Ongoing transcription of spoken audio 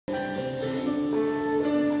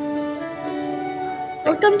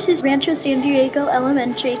Welcome to Rancho San Diego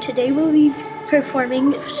Elementary. Today we'll be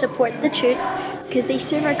performing Support the Troops because they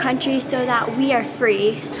serve our country so that we are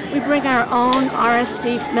free. We bring our own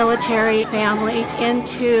RSD military family in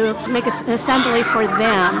to make an assembly for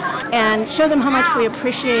them and show them how much we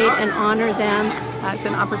appreciate and honor them. It's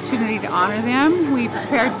an opportunity to honor them. We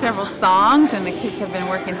prepared several songs and the kids have been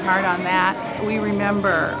working hard on that. We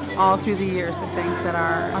remember all through the years the things that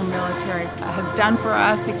our military has done for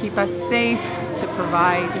us to keep us safe, to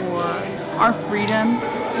provide for our freedom.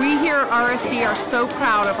 We here at RSD are so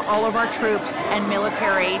proud of all of our troops and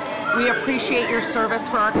military. We appreciate your service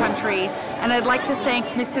for our country, and I'd like to thank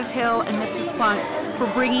Mrs. Hill and Mrs. Plunk for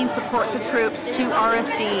bringing Support the Troops to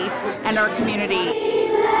RSD and our community.